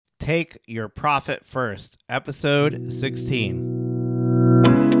Take Your Profit First, episode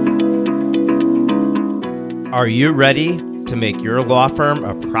 16. Are you ready to make your law firm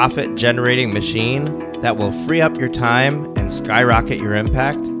a profit-generating machine that will free up your time and skyrocket your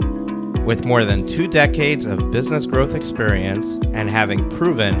impact? With more than 2 decades of business growth experience and having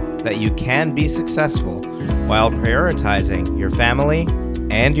proven that you can be successful while prioritizing your family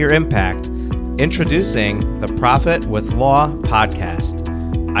and your impact, introducing the Profit with Law podcast.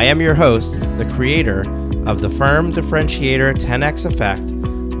 I am your host, the creator of the Firm Differentiator 10X Effect,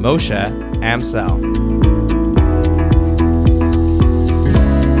 Moshe Amsel.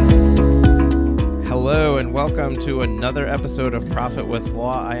 Hello and welcome to another episode of Profit with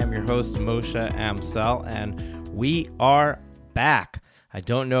Law. I am your host, Moshe Amsel, and we are back. I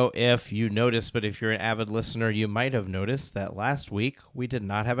don't know if you noticed, but if you're an avid listener, you might have noticed that last week we did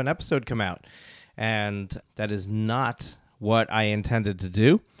not have an episode come out, and that is not what I intended to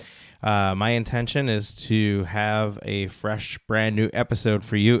do. My intention is to have a fresh, brand new episode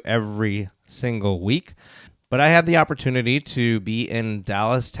for you every single week. But I had the opportunity to be in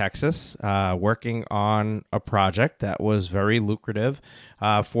Dallas, Texas, working on a project that was very lucrative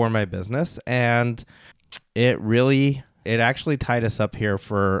for my business. And it actually tied us up here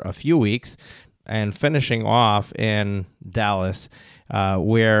for a few weeks and finishing off in Dallas,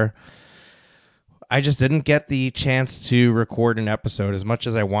 where I just didn't get the chance to record an episode as much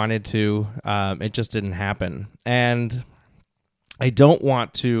as I wanted to. It just didn't happen. And I don't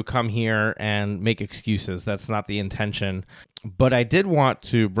want to come here and make excuses. That's not the intention. But I did want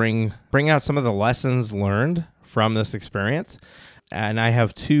to bring out some of the lessons learned from this experience. And I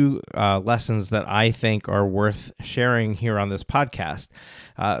have 2 lessons that I think are worth sharing here on this podcast.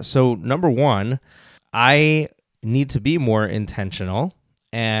 So number 1, I need to be more intentional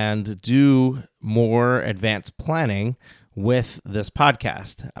and do more advanced planning with this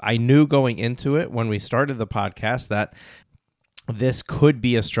podcast. I knew going into it when we started the podcast that this could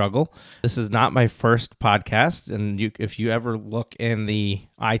be a struggle. This is not my first podcast, and if you ever look in the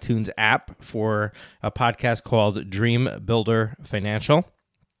iTunes app for a podcast called Dream Builder Financial,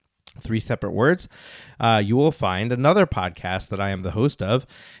 3 separate words, you will find another podcast that I am the host of.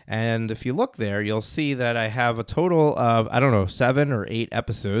 And if you look there, you'll see that I have a total of, 7 or 8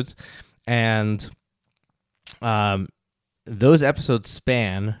 episodes. And those episodes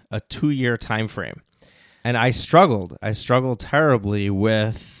span a 2-year time frame. And I struggled terribly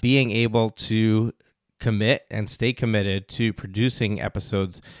with being able to commit and stay committed to producing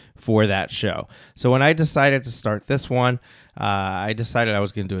episodes for that show. So when I decided to start this one, I decided I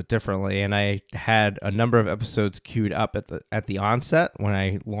was going to do it differently, and I had a number of episodes queued up at the onset when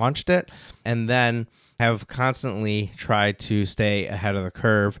I launched it, and then have constantly tried to stay ahead of the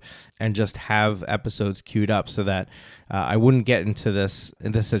curve and just have episodes queued up so that I wouldn't get into this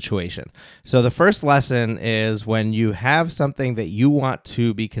situation. So the first lesson is when you have something that you want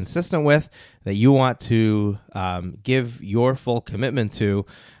to be consistent with, that you want to give your full commitment to,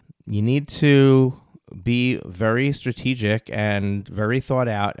 you need to be very strategic and very thought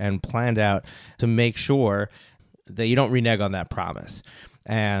out and planned out to make sure that you don't renege on that promise.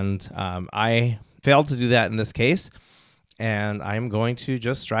 And I failed to do that in this case, and I'm going to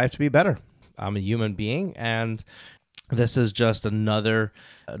just strive to be better. I'm a human being, and this is just another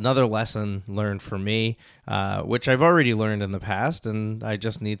lesson learned for me, which I've already learned in the past, and I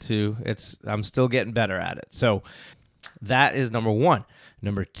just need to, I'm still getting better at it. So that is number 1.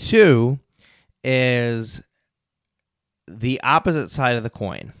 Number 2 is the opposite side of the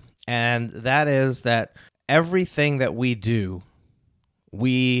coin, and that is that everything that we do,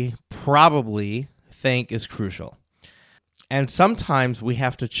 we probably think is crucial. And sometimes we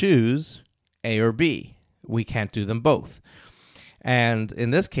have to choose A or B. We can't do them both. And in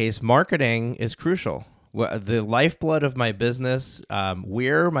this case, marketing is crucial. The lifeblood of my business,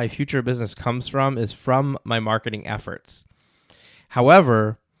 where my future business comes from, is from my marketing efforts.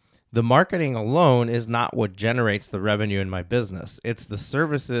 However, the marketing alone is not what generates the revenue in my business. It's the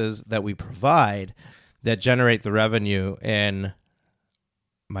services that we provide that generate the revenue in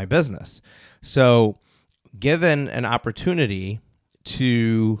my business. So given an opportunity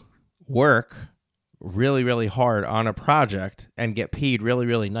to work really, really hard on a project and get paid really,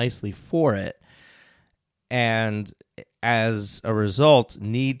 really nicely for it, and as a result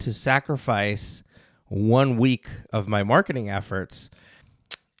need to sacrifice 1 week of my marketing efforts,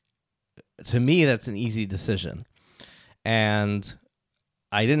 to me, that's an easy decision. And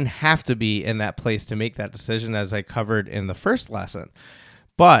I didn't have to be in that place to make that decision, as I covered in the first lesson.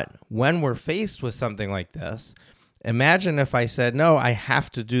 But when we're faced with something like this, imagine if I said, no, I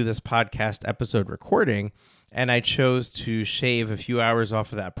have to do this podcast episode recording, and I chose to shave a few hours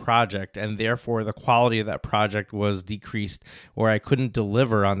off of that project, and therefore the quality of that project was decreased, or I couldn't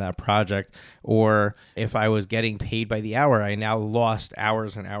deliver on that project, or if I was getting paid by the hour, I now lost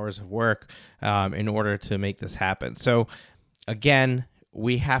hours and hours of work in order to make this happen. So again,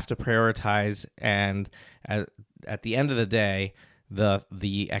 we have to prioritize, and at the end of the day,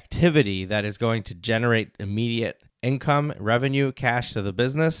 the activity that is going to generate immediate income, revenue, cash to the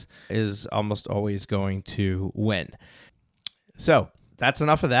business is almost always going to win. So that's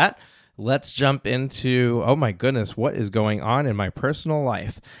enough of that. Let's jump into, oh my goodness, what is going on in my personal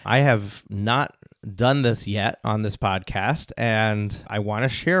life? I have not done this yet on this podcast, and I want to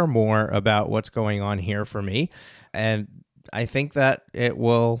share more about what's going on here for me. And I think that it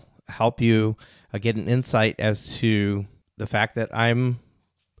will help you get an insight as to the fact that I'm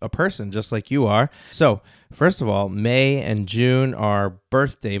a person just like you are. So first of all, May and June are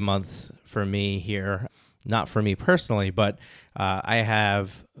birthday months for me here. Not for me personally, but I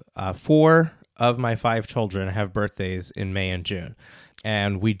have 4 of my 5 children have birthdays in May and June.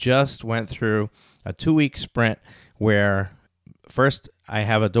 And we just went through a 2-week sprint where first I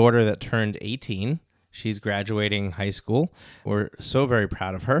have a daughter that turned 18. She's graduating high school. We're so very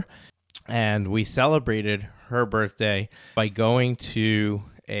proud of her. And we celebrated her birthday by going to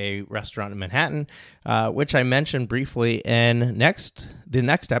a restaurant in Manhattan, which I mentioned briefly in the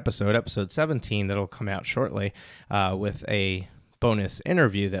next episode, episode 17, that'll come out shortly with a bonus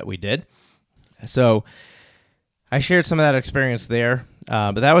interview that we did. So I shared some of that experience there,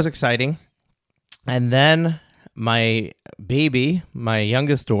 but that was exciting. And then my baby, my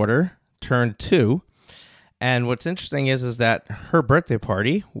youngest daughter, turned 2. And what's interesting is that her birthday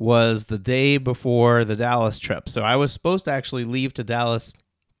party was the day before the Dallas trip. So I was supposed to actually leave to Dallas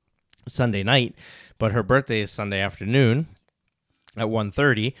Sunday night, but her birthday is Sunday afternoon at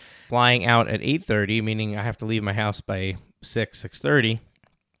 1:30, flying out at 8:30, meaning I have to leave my house by 6:30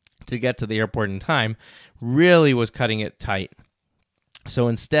 to get to the airport in time, really was cutting it tight. So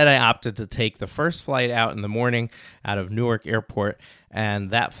instead, I opted to take the first flight out in the morning out of Newark Airport, and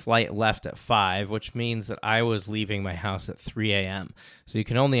that flight left at 5, which means that I was leaving my house at 3 a.m. So you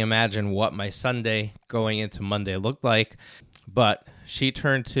can only imagine what my Sunday going into Monday looked like. But she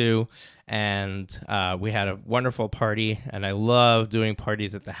turned 2, and we had a wonderful party, and I love doing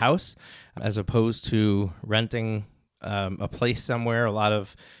parties at the house as opposed to renting a place somewhere. A lot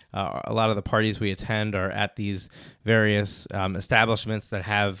of the parties we attend are at these various establishments that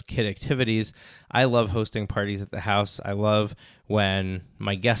have kid activities. I love hosting parties at the house. I love when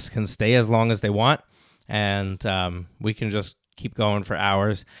my guests can stay as long as they want, and we can just keep going for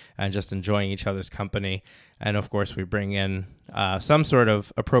hours and just enjoying each other's company. And of course, we bring in some sort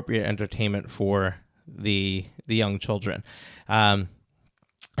of appropriate entertainment for the young children. And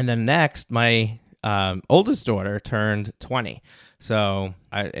then next, my oldest daughter turned 20. So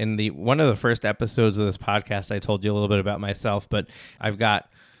in one of the first episodes of this podcast, I told you a little bit about myself, but I've got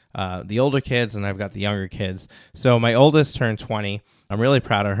the older kids and I've got the younger kids. So my oldest turned 20. I'm really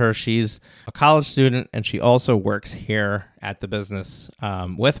proud of her. She's a college student, and she also works here at the business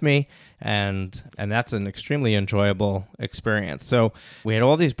with me, and that's an extremely enjoyable experience. So we had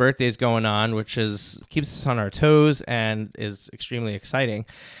all these birthdays going on, which keeps us on our toes and is extremely exciting.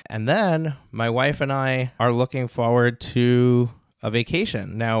 And then my wife and I are looking forward to a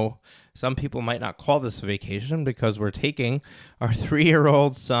vacation. Now, some people might not call this a vacation because we're taking our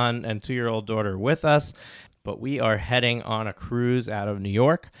 3-year-old son and 2-year-old daughter with us, but we are heading on a cruise out of New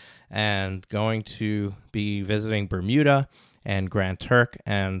York and going to be visiting Bermuda and Grand Turk,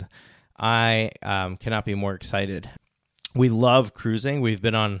 and I cannot be more excited. We love cruising. We've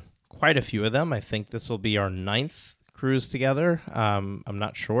been on quite a few of them. I think this will be our 9th cruise together. I'm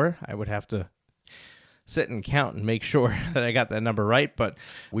not sure. I would have to sit and count and make sure that I got that number right, but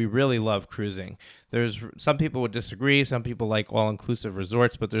we really love cruising. There's some people would disagree. Some people like all-inclusive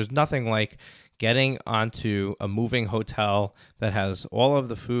resorts, but there's nothing like getting onto a moving hotel that has all of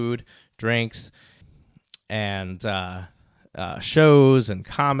the food, drinks, and shows and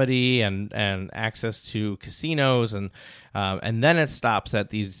comedy and access to casinos, and then it stops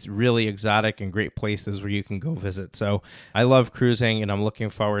at these really exotic and great places where you can go visit. So I love cruising, and I'm looking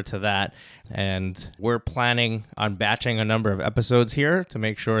forward to that. And we're planning on batching a number of episodes here to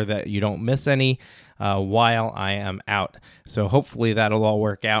make sure that you don't miss any while I am out. So hopefully that'll all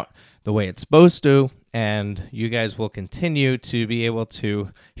work out the way it's supposed to, and you guys will continue to be able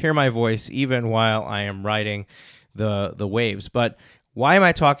to hear my voice even while I am riding the waves. But why am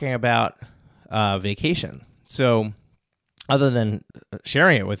I talking about vacation? So other than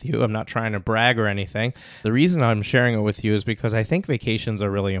sharing it with you, I'm not trying to brag or anything. The reason I'm sharing it with you is because I think vacations are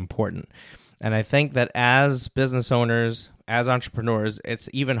really important. And I think that as business owners, as entrepreneurs, it's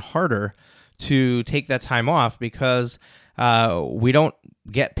even harder to take that time off because we don't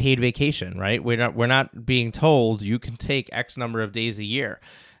get paid vacation, right? We're not being told you can take X number of days a year.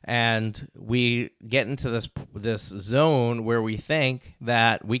 And we get into this zone where we think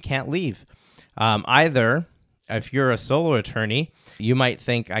that we can't leave. Either if you're a solo attorney, you might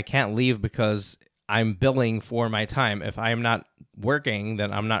think I can't leave because I'm billing for my time. If I'm not working,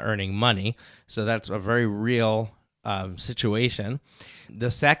 then I'm not earning money. So that's a very real situation.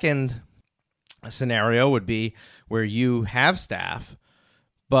 The second scenario would be where you have staff,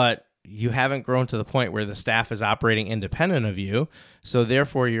 but you haven't grown to the point where the staff is operating independent of you. So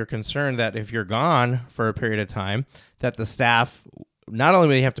therefore, you're concerned that if you're gone for a period of time, that the staff, not only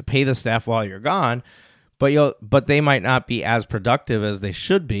will you have to pay the staff while you're gone, but they might not be as productive as they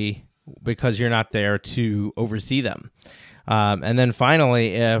should be because you're not there to oversee them. And then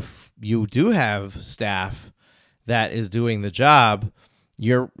finally, if you do have staff that is doing the job,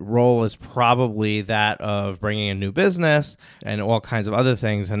 your role is probably that of bringing in new business and all kinds of other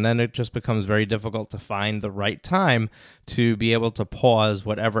things. And then it just becomes very difficult to find the right time to be able to pause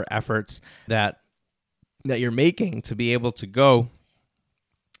whatever efforts that you're making to be able to go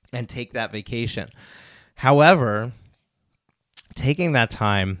and take that vacation. However, taking that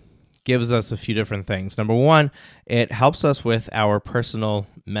time gives us a few different things. Number one, it helps us with our personal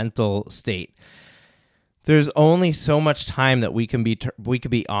mental state. There's only so much time that we can be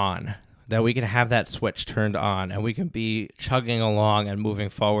on, that we can have that switch turned on, and we can be chugging along and moving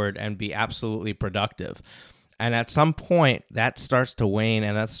forward and be absolutely productive. And at some point, that starts to wane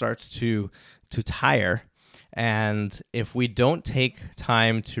and that starts to tire. And if we don't take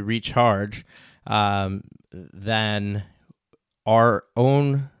time to recharge, then our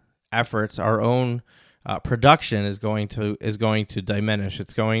own efforts, our own production is going to diminish.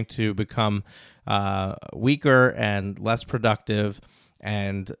 It's going to become weaker and less productive,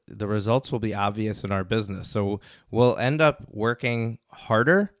 and the results will be obvious in our business. So we'll end up working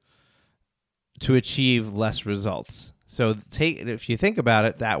harder to achieve less results. So if you think about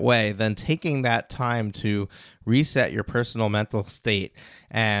it that way, then taking that time to reset your personal mental state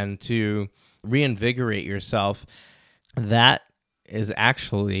and to reinvigorate yourself, that is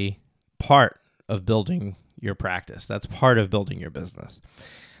actually part of building your practice. That's part of building your business.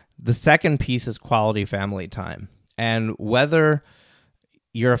 The second piece is quality family time. And whether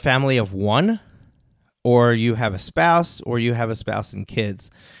you're a family of one or you have a spouse and kids,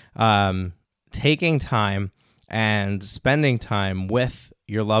 taking time and spending time with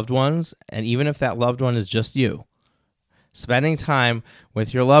your loved ones, and even if that loved one is just you, spending time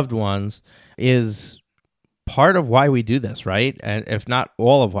with your loved ones is part of why we do this, right? And if not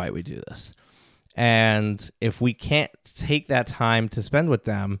all of why we do this. And if we can't take that time to spend with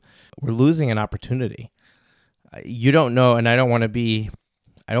them, we're losing an opportunity. You don't know, and I don't want to be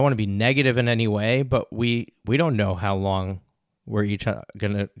negative in any way, but we don't know how long we're each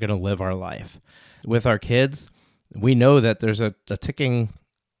gonna live our life. With our kids, we know that there's a ticking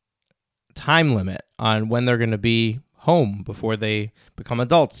time limit on when they're going to be home before they become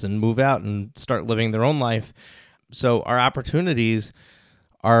adults and move out and start living their own life. So our opportunities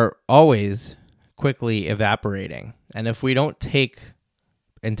are always quickly evaporating. And if we don't take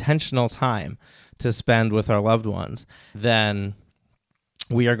intentional time to spend with our loved ones, then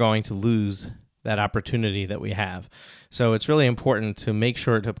we are going to lose that opportunity that we have. So it's really important to make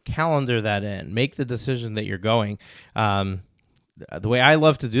sure to calendar that in, make the decision that you're going. The way I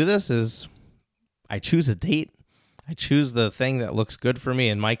love to do this is I choose a date. I choose the thing that looks good for me.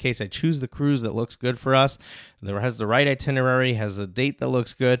 In my case, I choose the cruise that looks good for us, that has the right itinerary, has a date that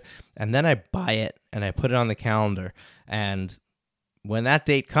looks good, and then I buy it and I put it on the calendar. And when that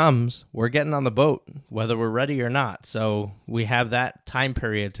date comes, we're getting on the boat, whether we're ready or not. So we have that time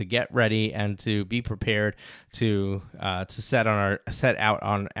period to get ready and to be prepared to set out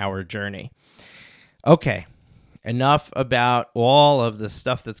on our journey. Okay, enough about all of the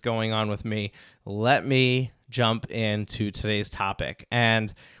stuff that's going on with me. Let me jump into today's topic.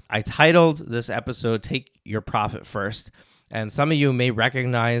 And I titled this episode, Take Your Profit First. And some of you may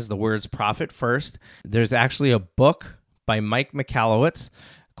recognize the words profit first. There's actually a book by Mike Michalowicz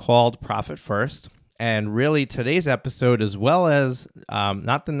called Profit First. And really today's episode, as well as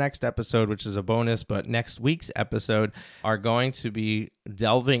not the next episode, which is a bonus, but next week's episode, are going to be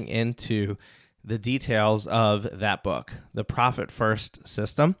delving into the details of that book, the Profit First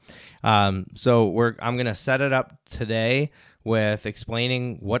system. So I'm going to set it up today with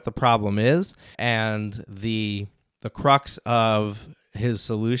explaining what the problem is and the crux of his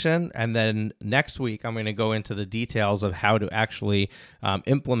solution. And then next week, I'm going to go into the details of how to actually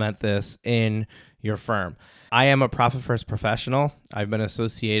implement this in your firm. I am a Profit First professional. I've been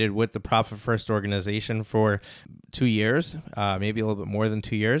associated with the Profit First organization for 2 years, maybe a little bit more than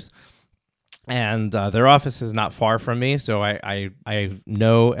 2 years. And their office is not far from me, so I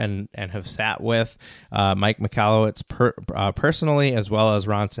know and have sat with Mike Michalowicz personally, as well as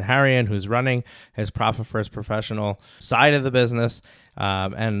Ron Saharian, who's running his Profit First professional side of the business,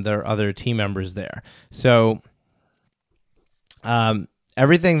 and there are other team members there. So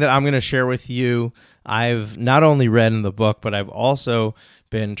everything that I'm going to share with you, I've not only read in the book, but I've also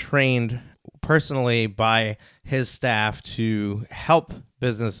been trained personally by his staff to help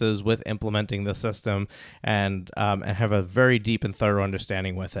businesses with implementing the system and have a very deep and thorough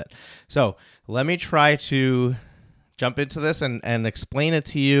understanding with it. So let me try to jump into this and explain it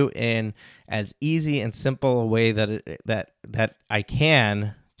to you in as easy and simple a way that I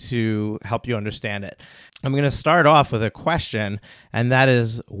can to help you understand it. I'm going to start off with a question, and that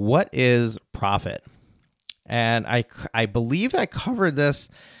is, what is profit? And I believe I covered this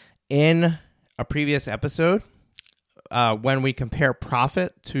in a previous episode when we compare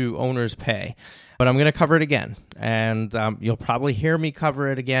profit to owner's pay. But I'm going to cover it again. And you'll probably hear me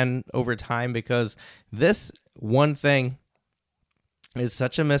cover it again over time, because this one thing is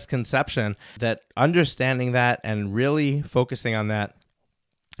such a misconception that understanding that and really focusing on that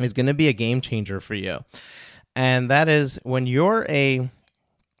is going to be a game changer for you. And that is, when you're a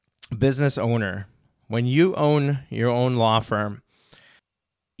business owner, when you own your own law firm,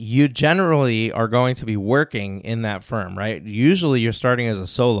 you generally are going to be working in that firm, right? Usually you're starting as a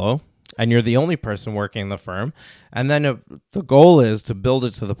solo and you're the only person working in the firm. And then the goal is to build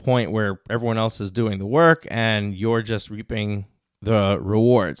it to the point where everyone else is doing the work and you're just reaping the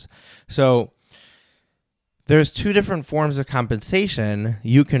rewards. So there's two different forms of compensation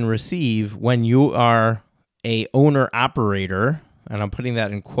you can receive when you are a owner-operator, and I'm putting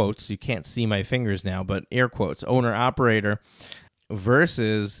that in quotes. You can't see my fingers now, but air quotes, owner-operator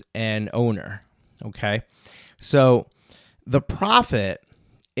versus an owner, okay? So the profit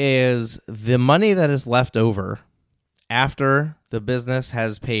is the money that is left over after the business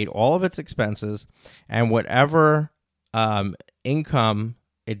has paid all of its expenses, and whatever income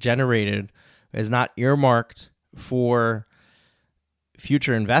it generated is not earmarked for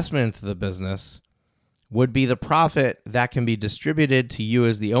future investment into the business, would be the profit that can be distributed to you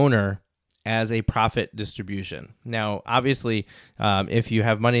as the owner as a profit distribution. Now, obviously, if you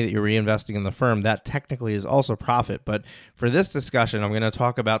have money that you're reinvesting in the firm, that technically is also profit. But for this discussion, I'm going to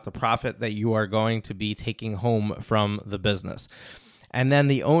talk about the profit that you are going to be taking home from the business. And then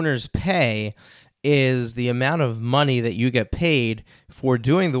the owner's pay is the amount of money that you get paid for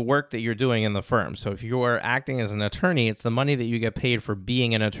doing the work that you're doing in the firm. So if you are acting as an attorney, it's the money that you get paid for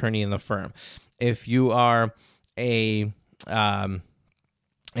being an attorney in the firm. If you are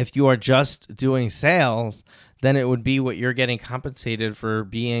if you are just doing sales, then it would be what you're getting compensated for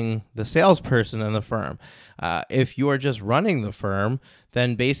being the salesperson in the firm. If you are just running the firm,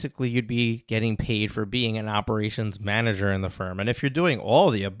 then basically you'd be getting paid for being an operations manager in the firm. And if you're doing all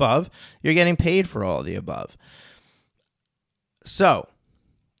of the above, you're getting paid for all of the above. So,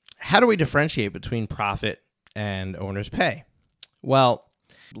 how do we differentiate between profit and owner's pay? Well,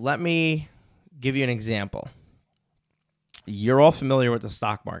 let me give you an example. You're all familiar with the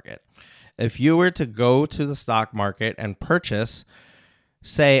stock market. If you were to go to the stock market and purchase,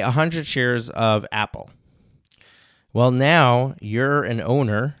 say, 100 shares of Apple, well, now you're an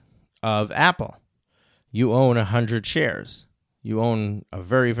owner of Apple. You own 100 shares. You own a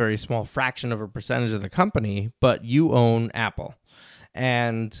very, very small fraction of a percentage of the company, but you own Apple.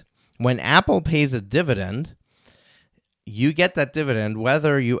 And when Apple pays a dividend, you get that dividend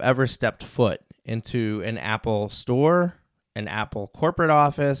whether you ever stepped foot into an Apple store, an Apple corporate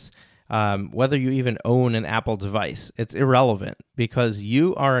office, whether you even own an Apple device. It's irrelevant because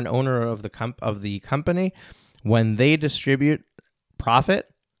you are an owner of the company. When they distribute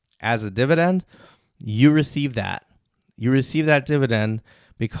profit as a dividend, you receive that. You receive that dividend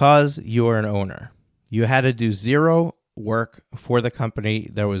because you are an owner. You had to do zero work for the company.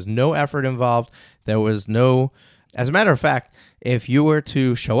 There was no effort involved. There was no... As a matter of fact, if you were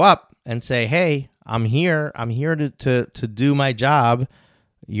to show up and say, hey, I'm here to do my job,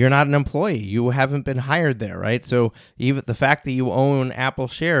 you're not an employee. You haven't been hired there, right? So even the fact that you own Apple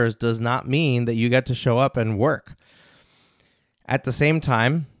shares does not mean that you get to show up and work. At the same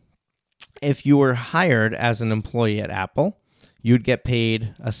time, if you were hired as an employee at Apple, you'd get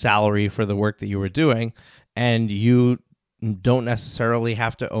paid a salary for the work that you were doing, and you don't necessarily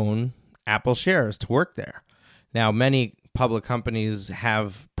have to own Apple shares to work there. Now, many public companies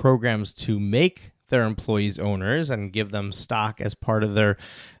have programs to make their employees owners and give them stock as part of their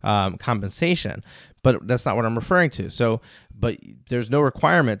compensation. But that's not what I'm referring to. But there's no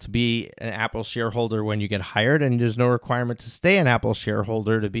requirement to be an Apple shareholder when you get hired, and there's no requirement to stay an Apple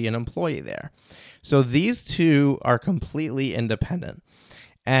shareholder to be an employee there. So these two are completely independent.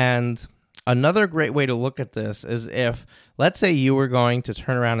 And another great way to look at this is if, let's say you were going to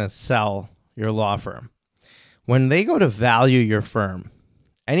turn around and sell your law firm. When they go to value your firm,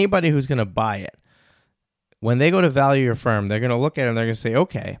 anybody who's going to buy it, when they go to value your firm, they're going to look at it and they're going to say,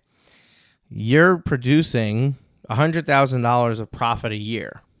 okay, you're producing $100,000 of profit a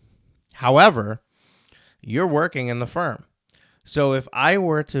year. However, you're working in the firm. So if I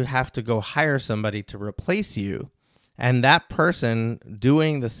were to have to go hire somebody to replace you, and that person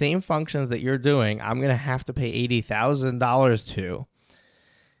doing the same functions that you're doing, I'm going to have to pay $80,000 to.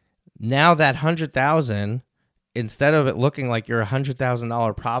 Now that $100,000, instead of it looking like you're a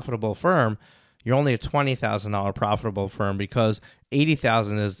 $100,000 profitable firm, you're only a $20,000 profitable firm because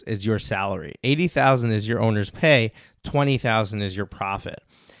 $80,000 is your salary. $80,000 is your owner's pay. $20,000 is your profit.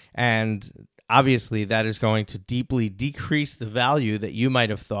 And obviously that is going to deeply decrease the value that you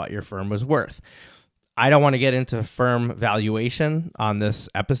might have thought your firm was worth. I don't want to get into firm valuation on this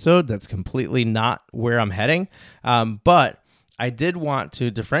episode. That's completely not where I'm heading. But I did want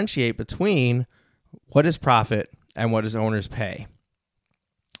to differentiate between what is profit and what is owner's pay.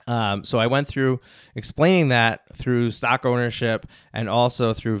 So I went through explaining that through stock ownership and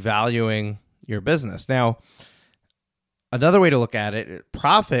also through valuing your business. Now, another way to look at it,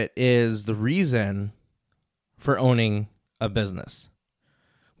 profit is the reason for owning a business.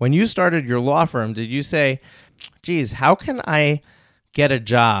 When you started your law firm, did you say, geez, how can I get a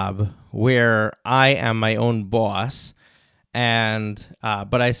job where I am my own boss, and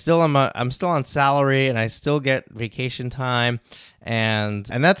but I'm still on salary and I still get vacation time, and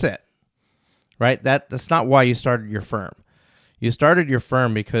that's it, right? That's not why you started your firm. You started your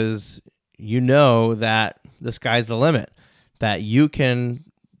firm because you know that the sky's the limit, that you can,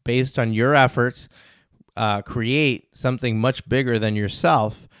 based on your efforts, create something much bigger than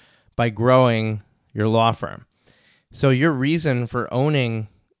yourself by growing your law firm. So your reason for owning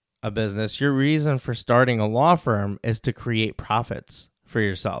a business, your reason for starting a law firm is to create profits for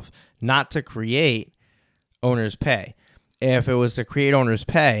yourself, not to create owner's pay. If it was to create owner's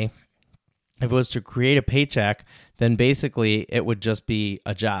pay, if it was to create a paycheck, then basically it would just be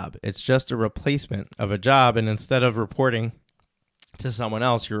a job. It's just a replacement of a job, and instead of reporting to someone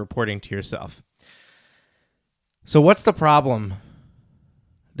else, you're reporting to yourself. So what's the problem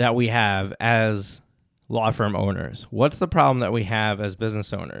that we have as law firm owners? What's the problem that we have as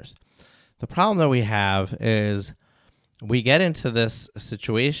business owners? The problem that we have is we get into this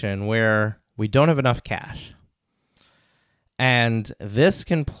situation where we don't have enough cash. And this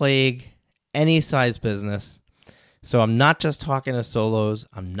can plague any size business. So I'm not just talking to solos.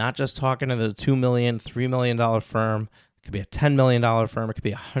 I'm not just talking to the $2 million, $3 million firm. It could be a $10 million firm. It could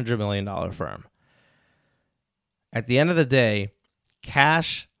be a $100 million firm. At the end of the day,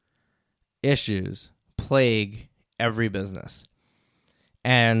 cash issues plague every business.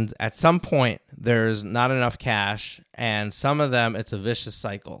 And at some point, there's not enough cash, and some of them, it's a vicious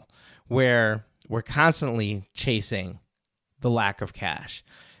cycle where we're constantly chasing the lack of cash.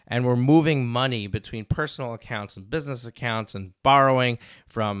 And we're moving money between personal accounts and business accounts and borrowing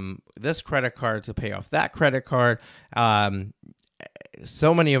from this credit card to pay off that credit card.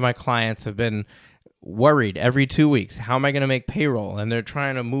 So many of my clients have been worried every 2 weeks. How am I going to make payroll? And they're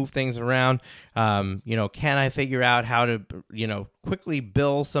trying to move things around. Can I figure out how to, quickly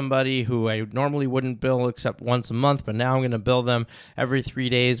bill somebody who I normally wouldn't bill except once a month, but now I'm going to bill them every 3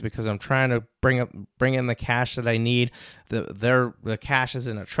 days because I'm trying to bring in the cash that I need. The cash is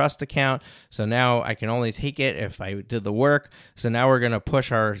in a trust account, so now I can only take it if I did the work. So now we're going to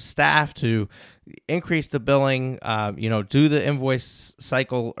push our staff to increase the billing, do the invoice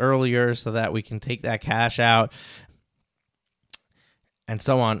cycle earlier so that we can take that cash out, and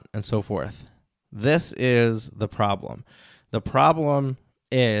so on and so forth. This is the problem. The problem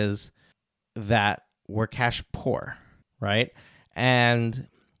is that we're cash poor, right? And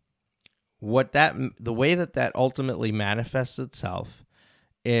the way that ultimately manifests itself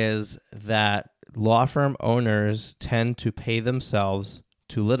is that law firm owners tend to pay themselves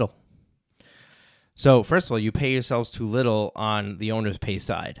too little. So first of all, you pay yourselves too little on the owner's pay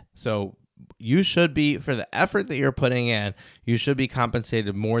side. So you should be, for the effort that you're putting in, you should be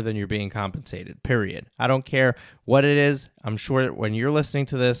compensated more than you're being compensated, period. I don't care what it is. I'm sure that when you're listening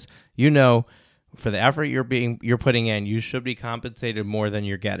to this, for the effort you're putting in, you should be compensated more than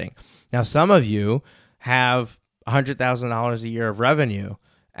you're getting. Now, some of you have $100,000 a year of revenue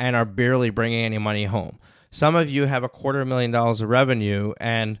and are barely bringing any money home. Some of you have $250,000 of revenue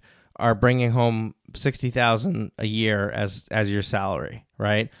and are bringing home $60,000 a year as your salary,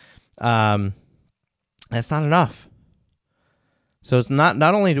 right? That's not enough. So it's not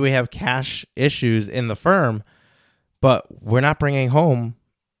only do we have cash issues in the firm, but we're not bringing home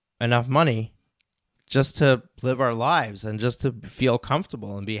enough money just to live our lives and just to feel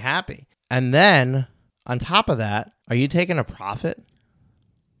comfortable and be happy. And then on top of that, are you taking a profit?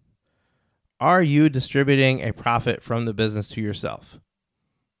 Are you distributing a profit from the business to yourself?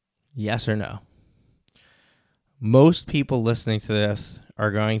 Yes or no? Most people listening to this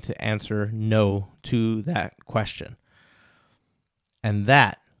are going to answer no to that question. And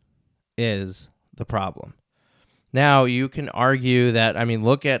that is the problem. Now, you can argue that,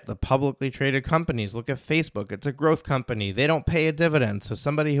 look at the publicly traded companies. Look at Facebook. It's a growth company. They don't pay a dividend. So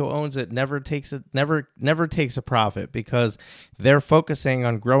somebody who owns it never takes a profit because they're focusing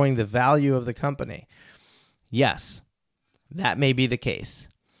on growing the value of the company. Yes, that may be the case.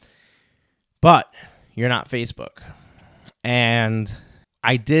 But you're not Facebook. And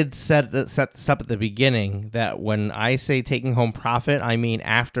I did set this up at the beginning that when I say taking home profit, I mean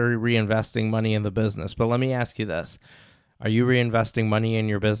after reinvesting money in the business. But let me ask you this. Are you reinvesting money in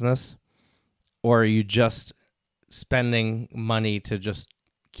your business? Or are you just spending money to just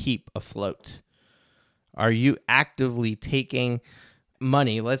keep afloat? Are you actively taking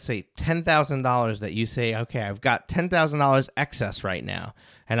money, let's say $10,000 that you say, okay, I've got $10,000 excess right now,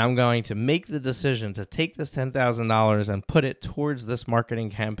 and I'm going to make the decision to take this $10,000 and put it towards this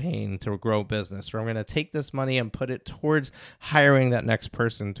marketing campaign to grow business, or I'm going to take this money and put it towards hiring that next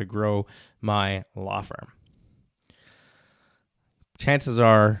person to grow my law firm. Chances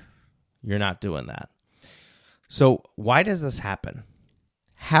are you're not doing that. So why does this happen?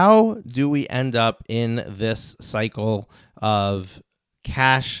 How do we end up in this cycle of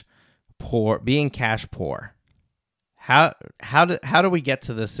being cash poor? How do we get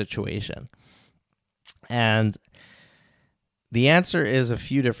to this situation? And the answer is a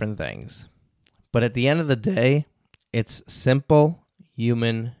few different things. But at the end of the day, it's simple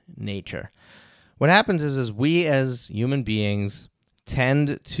human nature. What happens is we as human beings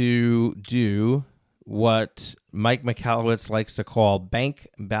tend to do what Mike Michalowicz likes to call bank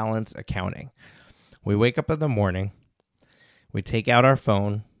balance accounting. We wake up in the morning, we take out our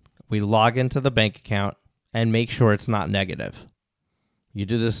phone, we log into the bank account, and make sure it's not negative. You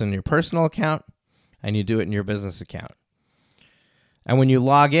do this in your personal account, and you do it in your business account. And when you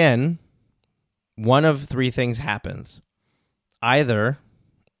log in, one of three things happens. Either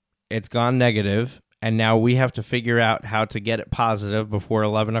it's gone negative, and now we have to figure out how to get it positive before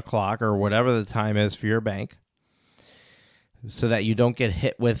 11 o'clock or whatever the time is for your bank so that you don't get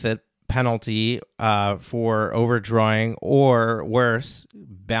hit with a penalty for overdrawing, or worse,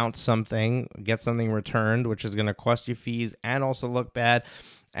 bounce something, get something returned, which is going to cost you fees and also look bad,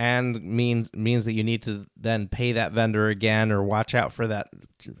 and means that you need to then pay that vendor again or watch out for that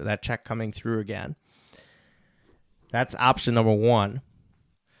check coming through again. That's option number one.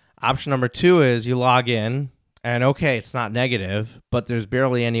 Option number two is you log in and okay, it's not negative, but there's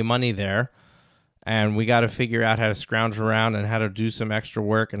barely any money there. And we got to figure out how to scrounge around and how to do some extra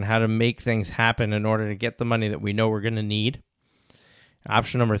work and how to make things happen in order to get the money that we know we're going to need.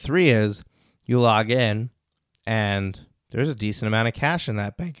 Option number three is you log in and there's a decent amount of cash in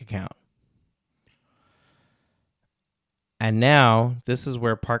that bank account. And now this is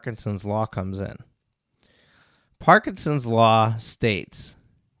where Parkinson's Law comes in. Parkinson's Law states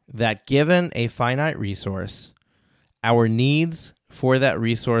that given a finite resource, our needs for that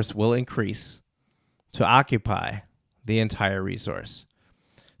resource will increase to occupy the entire resource.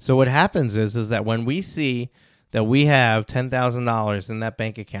 So what happens is that when we see that we have $10,000 in that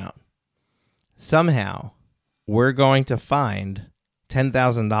bank account, somehow we're going to find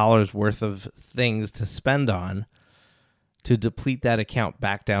 $10,000 worth of things to spend on to deplete that account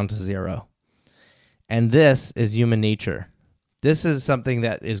back down to zero. And this is human nature. This is something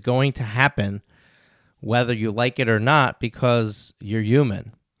that is going to happen whether you like it or not because you're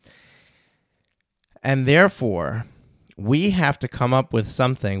human. And therefore, we have to come up with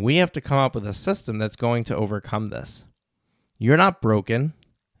something. We have to come up with a system that's going to overcome this. You're not broken.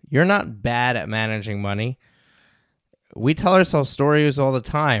 You're not bad at managing money. We tell ourselves stories all the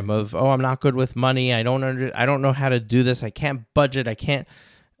time of, oh, I'm not good with money. I don't know how to do this. I can't budget.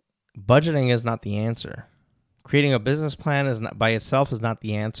 Budgeting is not the answer. Creating a business plan is not by itself is not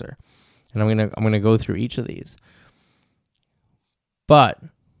the answer. And I'm gonna go through each of these. But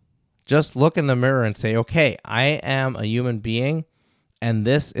just look in the mirror and say, okay, I am a human being, and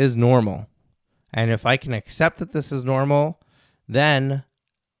this is normal. And if I can accept that this is normal, then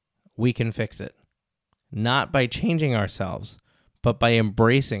we can fix it. Not by changing ourselves, but by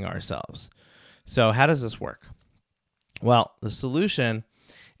embracing ourselves. So how does this work? Well, the solution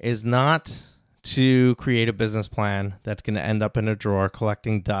is not to create a business plan that's going to end up in a drawer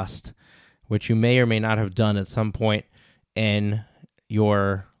collecting dust, which you may or may not have done at some point in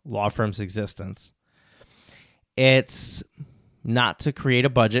your law firm's existence. It's not to create a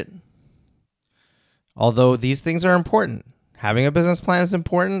budget, although these things are important. Having a business plan is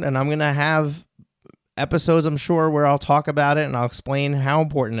important, and I'm going to have episodes, I'm sure, where I'll talk about it and I'll explain how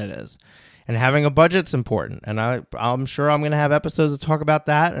important it is. And having a budget's important, and I'm sure I'm going to have episodes to talk about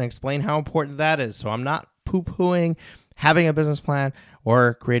that and explain how important that is. So I'm not poo-pooing having a business plan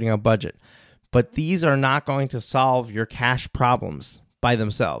or creating a budget. But these are not going to solve your cash problems by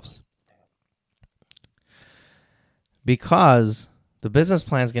themselves. Because the business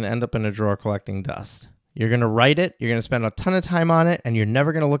plan is going to end up in a drawer collecting dust. You're going to write it, you're going to spend a ton of time on it, and you're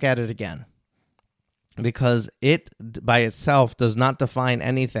never going to look at it again. Because it by itself does not define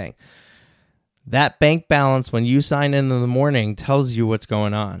anything. That bank balance when you sign in the morning tells you what's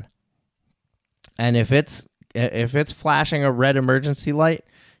going on. And if it's flashing a red emergency light,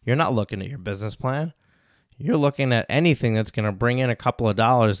 you're not looking at your business plan. You're looking at anything that's going to bring in a couple of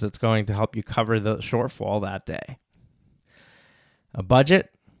dollars that's going to help you cover the shortfall that day. A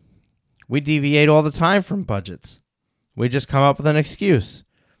budget, we deviate all the time from budgets. We just come up with an excuse.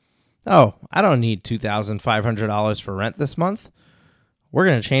 Oh, I don't need $2,500 for rent this month. We're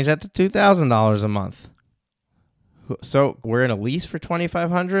going to change that to $2,000 a month. So we're in a lease for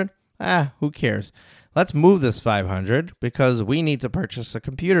 $2,500? Who cares? Let's move this $500 because we need to purchase a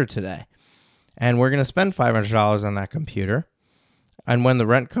computer today. And we're going to spend $500 on that computer. And when the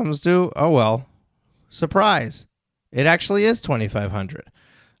rent comes due, oh well, surprise. It actually is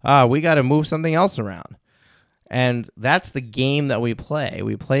 $2,500. We got to move something else around. And that's the game that we play.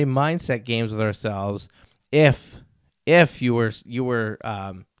 We play mindset games with ourselves. If you were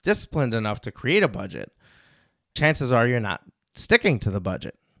disciplined enough to create a budget, chances are you're not sticking to the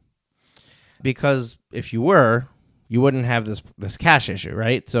budget. Because if you were, you wouldn't have this cash issue,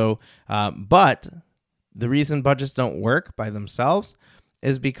 right? So, but the reason budgets don't work by themselves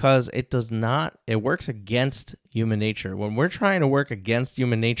is because it works against human nature. When we're trying to work against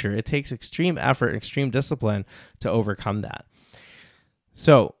human nature, it takes extreme effort, extreme discipline to overcome that.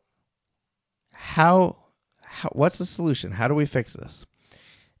 So, what's the solution? How do we fix this?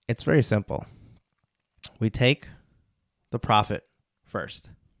 It's very simple. We take the profit first.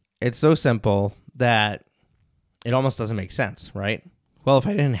 It's so simple that it almost doesn't make sense, right? Well, if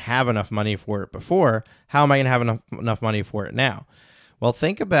I didn't have enough money for it before, how am I going to have enough money for it now? Well,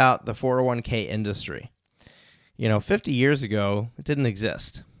 think about the 401k industry. 50 years ago, it didn't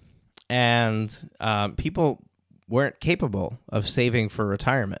exist. And people weren't capable of saving for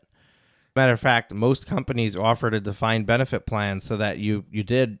retirement. Matter of fact, most companies offered a defined benefit plan so that you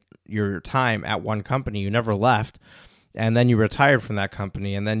did your time at one company, you never left, and then you retired from that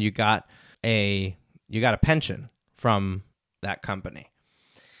company, and then you got a pension from that company.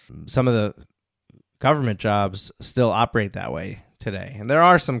 Some of the government jobs still operate that way today. And there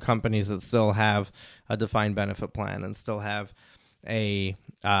are some companies that still have a defined benefit plan and still have a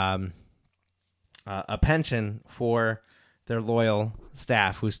pension for their loyal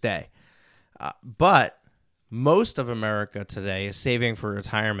staff who stay. But most of America today is saving for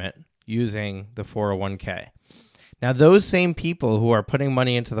retirement using the 401k. Now, those same people who are putting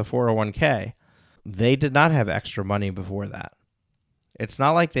money into the 401k, they did not have extra money before that. It's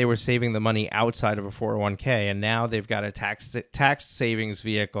not like they were saving the money outside of a 401k and now they've got a tax savings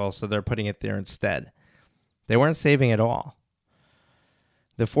vehicle, so they're putting it there instead. They weren't saving at all.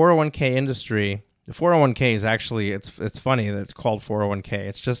 The 401k industry, the 401k is actually, it's funny that it's called 401k.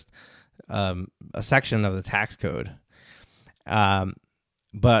 It's just a section of the tax code.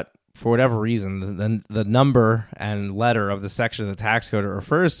 But for whatever reason, the number and letter of the section of the tax code it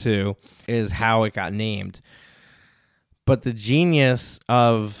refers to is how it got named. But the genius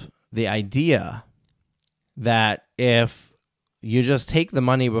of the idea that if you just take the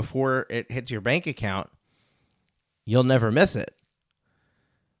money before it hits your bank account, you'll never miss it,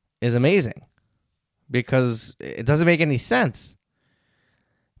 is amazing, because it doesn't make any sense.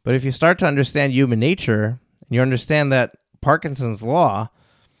 But if you start to understand human nature, and you understand that Parkinson's law,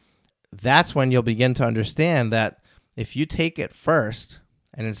 that's when you'll begin to understand that if you take it first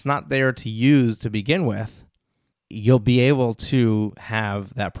and it's not there to use to begin with, you'll be able to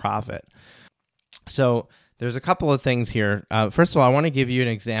have that profit. So there's a couple of things here. First of all, I want to give you an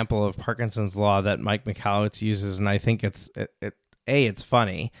example of Parkinson's law that Mike Michalowicz uses, and I think A, it's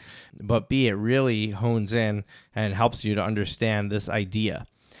funny, but B, it really hones in and helps you to understand this idea.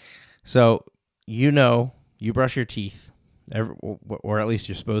 So, you brush your teeth, or at least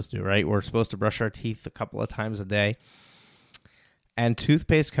you're supposed to, right? We're supposed to brush our teeth a couple of times a day. And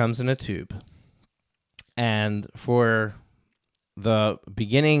toothpaste comes in a tube. And for the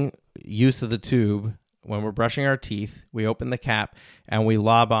beginning use of the tube, when we're brushing our teeth, we open the cap and we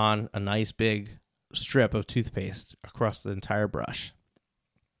lob on a nice big strip of toothpaste across the entire brush.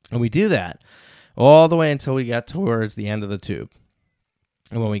 And we do that all the way until we get towards the end of the tube.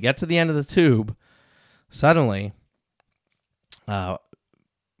 And when we get to the end of the tube, suddenly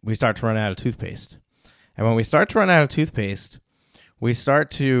we start to run out of toothpaste. And when we start to run out of toothpaste, we start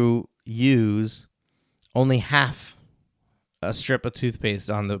to use only half a strip of toothpaste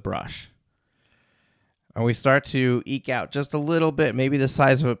on the brush. And we start to eke out just a little bit, maybe the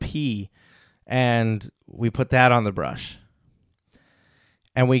size of a pea, and we put that on the brush.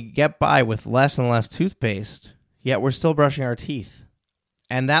 And we get by with less and less toothpaste, yet we're still brushing our teeth.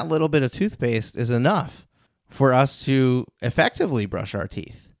 And that little bit of toothpaste is enough for us to effectively brush our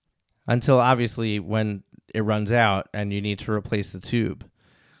teeth until obviously when it runs out and you need to replace the tube.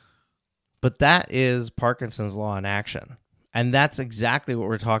 But that is Parkinson's law in action. And that's exactly what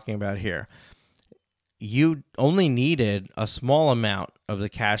we're talking about here. You only needed a small amount of the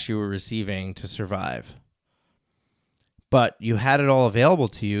cash you were receiving to survive. But you had it all available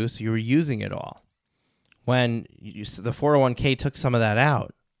to you, so you were using it all. When the 401k took some of that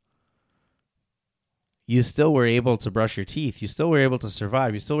out, you still were able to brush your teeth. You still were able to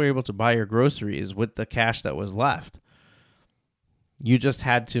survive. You still were able to buy your groceries with the cash that was left. You just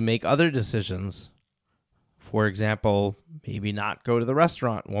had to make other decisions. For example, maybe not go to the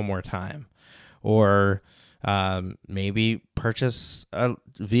restaurant one more time. Or maybe purchase a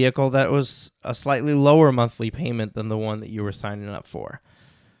vehicle that was a slightly lower monthly payment than the one that you were signing up for.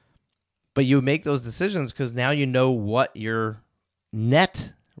 But you make those decisions because now you know what your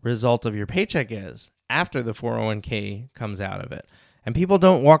net result of your paycheck is after the 401k comes out of it. And people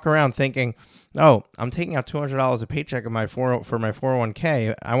don't walk around thinking, oh, I'm taking out $200 a paycheck for my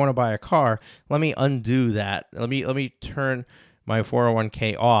 401k. I want to buy a car. Let me undo that. Let me turn my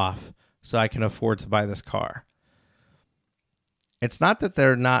 401k off so I can afford to buy this car. It's not that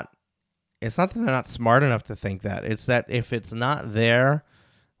they're not smart enough to think that. It's that if it's not there,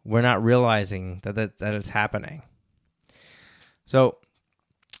 we're not realizing that it's happening. So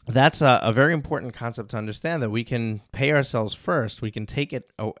that's a very important concept to understand, that we can pay ourselves first. We can take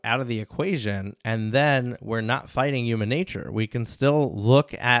it out of the equation, and then we're not fighting human nature. We can still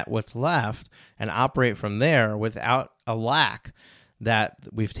look at what's left and operate from there without a lack that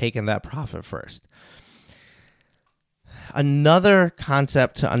we've taken that profit first. Another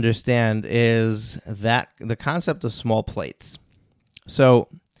concept to understand is that the concept of small plates. So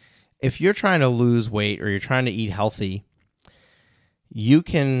if you're trying to lose weight or you're trying to eat healthy, you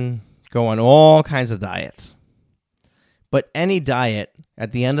can go on all kinds of diets. But any diet,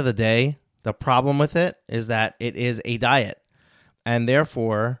 at the end of the day, the problem with it is that it is a diet. And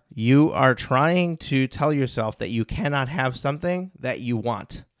therefore, you are trying to tell yourself that you cannot have something that you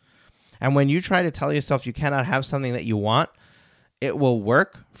want. And when you try to tell yourself you cannot have something that you want, it will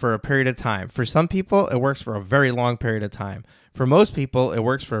work for a period of time. For some people, it works for a very long period of time. For most people, it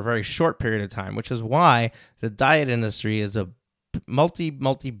works for a very short period of time, which is why the diet industry is a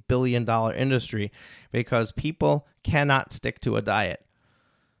multi-billion dollar industry, because people cannot stick to a diet.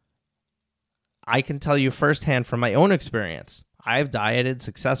 I can tell you firsthand from my own experience. I've dieted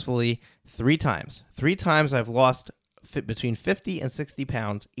successfully 3 times. 3 times I've lost between 50 and 60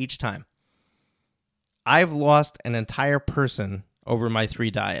 pounds each time. I've lost an entire person over my 3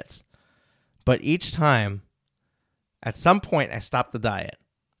 diets. But each time, at some point, I stopped the diet.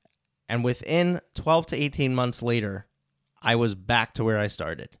 And within 12 to 18 months later, I was back to where I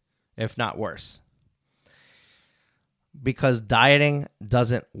started, if not worse. Because dieting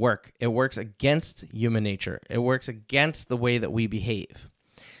doesn't work. It works against human nature. It works against the way that we behave.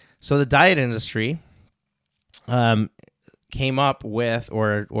 So the diet industry came up with,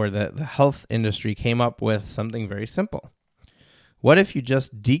 or the health industry came up with something very simple. What if you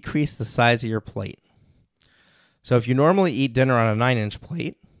just decrease the size of your plate? So if you normally eat dinner on a 9-inch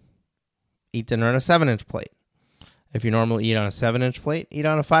plate, eat dinner on a 7-inch plate. If you normally eat on a 7-inch plate, eat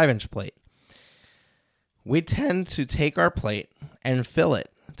on a 5-inch plate. We tend to take our plate and fill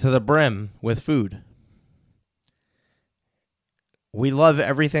it to the brim with food. We love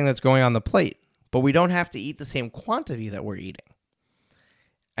everything that's going on the plate, but we don't have to eat the same quantity that we're eating.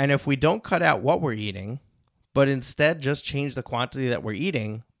 And if we don't cut out what we're eating, but instead just change the quantity that we're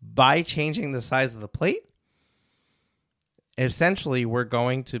eating by changing the size of the plate, essentially we're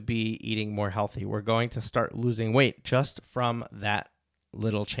going to be eating more healthy. We're going to start losing weight just from that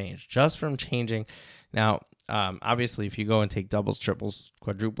little change, just from changing. Now, obviously, if you go and take doubles, triples,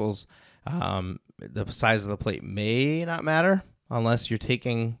 quadruples, the size of the plate may not matter unless you're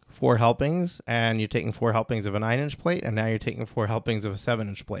taking 4 helpings and you're taking 4 helpings of a 9-inch plate, and now you're taking 4 helpings of a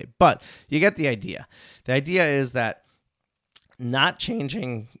 7-inch plate. But you get the idea. The idea is that not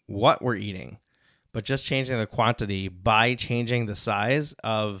changing what we're eating, but just changing the quantity by changing the size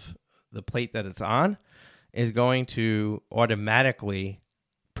of the plate that it's on is going to automatically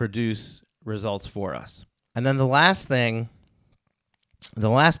produce results for us. And then the last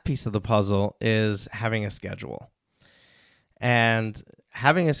piece of the puzzle is having a schedule. And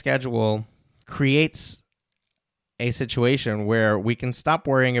having a schedule creates a situation where we can stop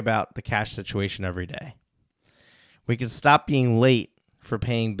worrying about the cash situation every day. We can stop being late for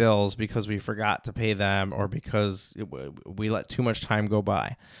paying bills because we forgot to pay them or because we let too much time go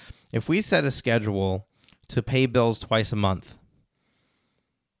by. If we set a schedule to pay bills twice a month,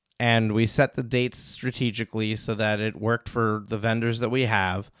 and we set the dates strategically so that it worked for the vendors that we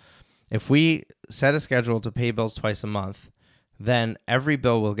have, if we set a schedule to pay bills twice a month, then every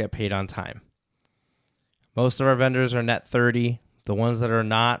bill will get paid on time. Most of our vendors are net 30. The ones that are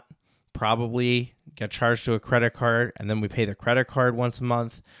not probably get charged to a credit card, and then we pay the credit card once a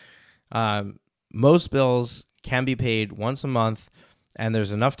month. Most bills can be paid once a month, and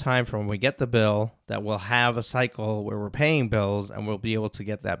there's enough time from when we get the bill that we'll have a cycle where we're paying bills and we'll be able to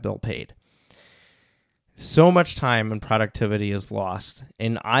get that bill paid. So much time and productivity is lost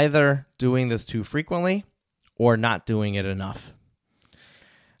in either doing this too frequently or not doing it enough.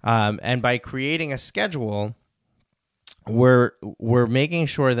 And by creating a schedule, we're making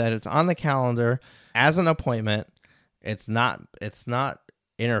sure that it's on the calendar as an appointment. It's not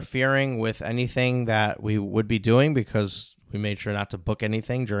interfering with anything that we would be doing because we made sure not to book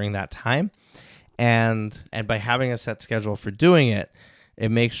anything during that time. And by having a set schedule for doing it, it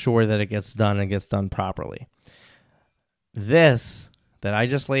makes sure that it gets done and gets done properly. This that I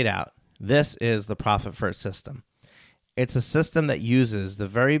just laid out, this is the Profit First system. It's a system that uses the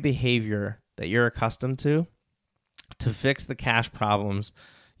very behavior that you're accustomed to fix the cash problems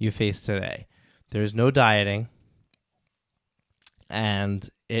you face today. There's no dieting, and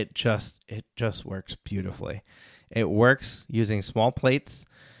it just works beautifully. It works using small plates,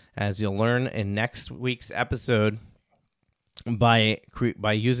 as you'll learn in next week's episode, by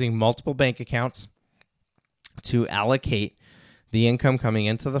using multiple bank accounts to allocate the income coming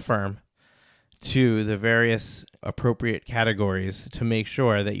into the firm to the various appropriate categories to make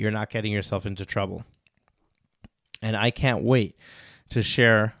sure that you're not getting yourself into trouble. And I can't wait to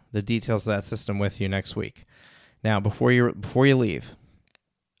share the details of that system with you next week. Now, before you leave,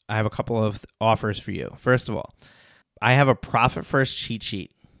 I have a couple of offers for you. First of all, I have a Profit First cheat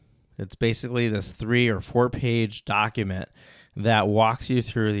sheet. It's basically this 3 or 4 page document that walks you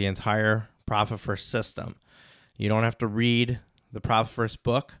through the entire Profit First system. You don't have to read the Profit First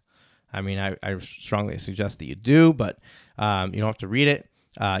book. I mean, I strongly suggest that you do, but you don't have to read it.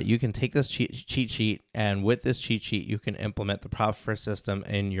 You can take this cheat sheet, and with this cheat sheet, you can implement the Profit First system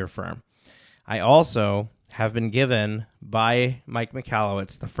in your firm. I also have been given by Mike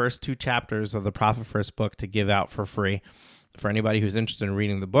Michalowicz the first 2 chapters of the Profit First book to give out for free for anybody who's interested in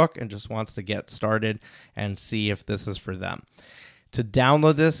reading the book and just wants to get started and see if this is for them. To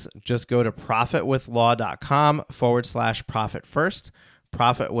download this, just go to profitwithlaw.com/profit first,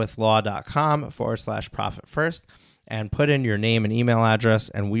 profitwithlaw.com/profit first, and put in your name and email address,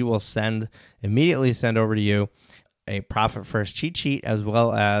 and we will immediately send over to you a Profit First cheat sheet as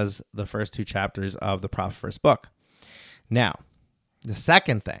well as the first 2 chapters of the Profit First book. Now, the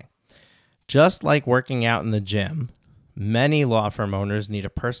second thing, just like working out in the gym, many law firm owners need a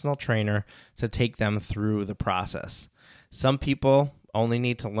personal trainer to take them through the process. Some people only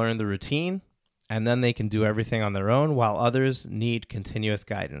need to learn the routine, and then they can do everything on their own, while others need continuous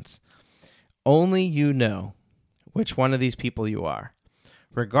guidance. Only you know which one of these people you are.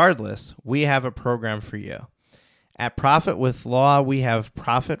 Regardless, we have a program for you. At Profit with Law, we have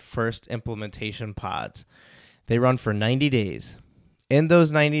Profit First implementation pods. They run for 90 days. In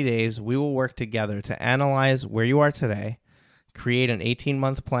those 90 days, we will work together to analyze where you are today, create an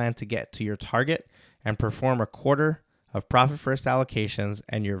 18-month plan to get to your target, and perform a quarter of Profit First allocations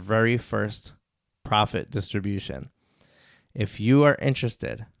and your very first profit distribution. If you are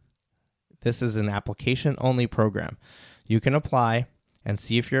interested, this is an application-only program. You can apply and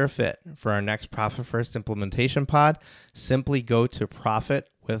see if you're a fit for our next Profit First implementation pod. Simply go to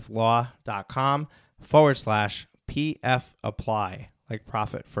profitwithlaw.com/PF apply, like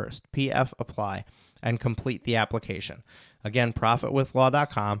Profit First, PF apply, and complete the application. Again,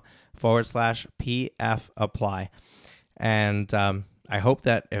 profitwithlaw.com/PF apply. And I hope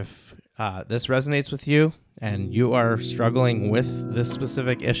that if this resonates with you and you are struggling with this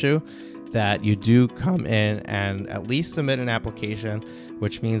specific issue, that you do come in and at least submit an application,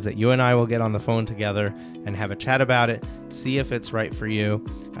 which means that you and I will get on the phone together and have a chat about it, see if it's right for you.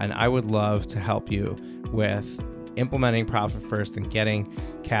 And I would love to help you with implementing Profit First and getting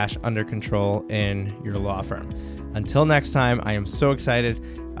cash under control in your law firm. Until next time, I am so excited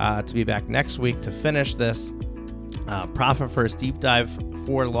to be back next week to finish this Profit First deep dive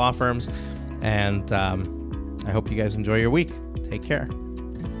for law firms. And I hope you guys enjoy your week. Take care.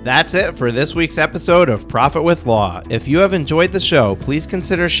 That's it for this week's episode of Profit with Law. If you have enjoyed the show, please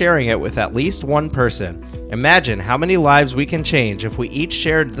consider sharing it with at least one person. Imagine how many lives we can change if we each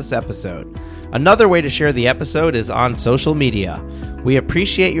shared this episode. Another way to share the episode is on social media. We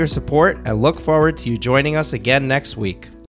appreciate your support and look forward to you joining us again next week.